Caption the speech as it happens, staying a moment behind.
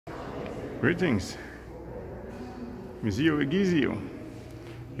Greetings, Monsieur Egizio.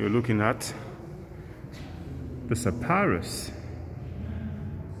 You're looking at the Cyperus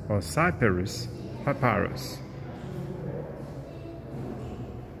or Cyperus Papyrus.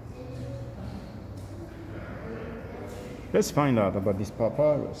 Let's find out about this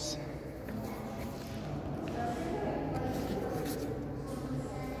papyrus.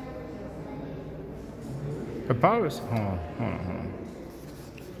 Papyrus, hold on.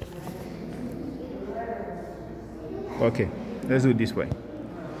 Okay, let's do it this way.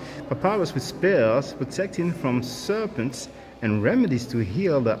 Papyrus with spells protecting from serpents and remedies to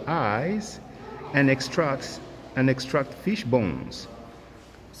heal the eyes and extract fish bones.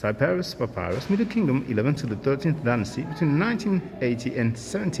 Cyperus Papyrus, Middle Kingdom, 11th to the 13th dynasty, between 1980 and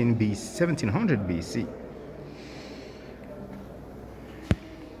 1700 BC.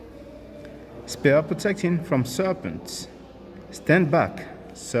 Spell protecting from serpents. Stand back,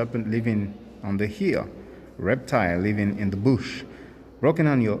 serpent living on the hill, reptile living in the bush. Broken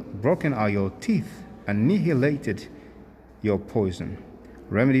are your teeth, annihilated your poison.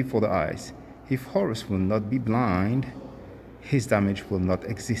 Remedy for the eyes. If Horus will not be blind, his damage will not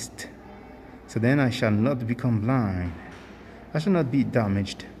exist. So then I shall not become blind. I shall not be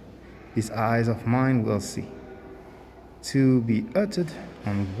damaged. These eyes of mine will see. To be uttered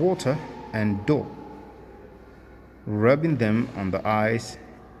on water and dough, rubbing them on the eyes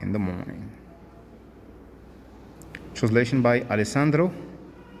in the morning. Translation by Alessandro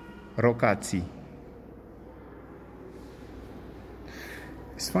Roccazzi.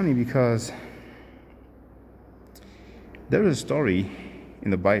 It's funny because there is a story in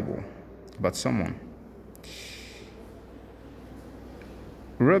the Bible about someone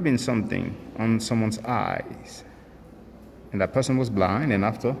rubbing something on someone's eyes, and that person was blind, and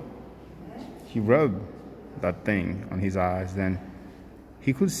after he rubbed that thing on his eyes, then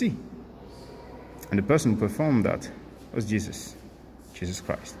he could see. And the person who performed that was Jesus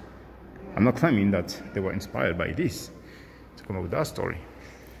Christ. I'm not claiming that they were inspired by this to come up with that story.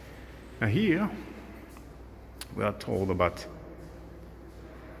 Now here we are told about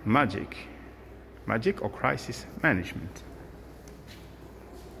magic or crisis management.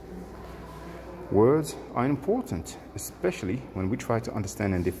 Words are important, especially when we try to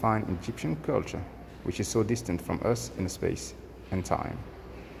understand and define Egyptian culture, which is so distant from us in space and time.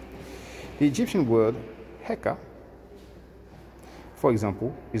 The Egyptian word Heka, for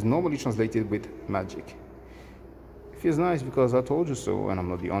example, is normally translated with magic. It feels nice because I told you so, and I'm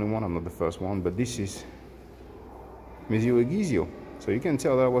not the only one, I'm not the first one, but this is Monsieur Egizio, so you can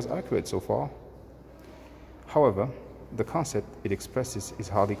tell that I was accurate so far. However, the concept it expresses is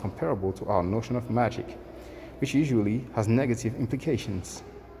hardly comparable to our notion of magic, which usually has negative implications,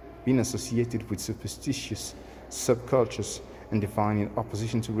 being associated with superstitious subcultures and defined in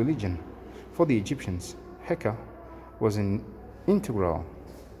opposition to religion. For the Egyptians, Heka was an integral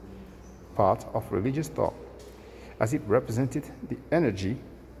part of religious thought, as it represented the energy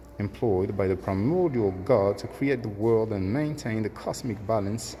employed by the primordial God to create the world and maintain the cosmic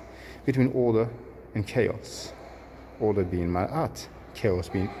balance between order and chaos. Order being Ma'at, chaos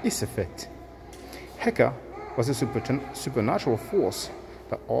being its effect. Heka was a supernatural force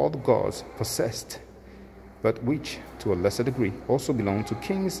that all the gods possessed, but which, to a lesser degree, also belonged to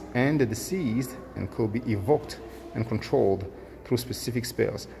kings and the deceased and could be evoked and controlled through specific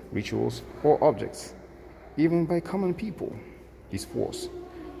spells, rituals, or objects, even by common people. This force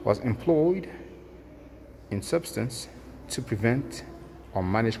was employed in substance to prevent or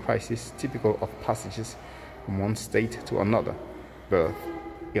manage crises typical of passages from one state to another: birth,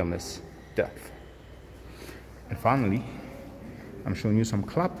 illness, death. And finally, I'm showing you some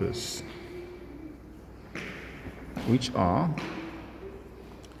clappers, which are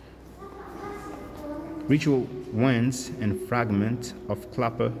ritual wands and fragment of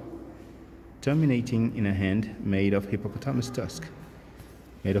clapper terminating in a hand made of hippopotamus tusk,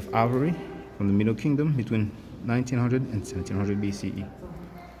 made of ivory from the Middle Kingdom between 1900 and 1700 BCE.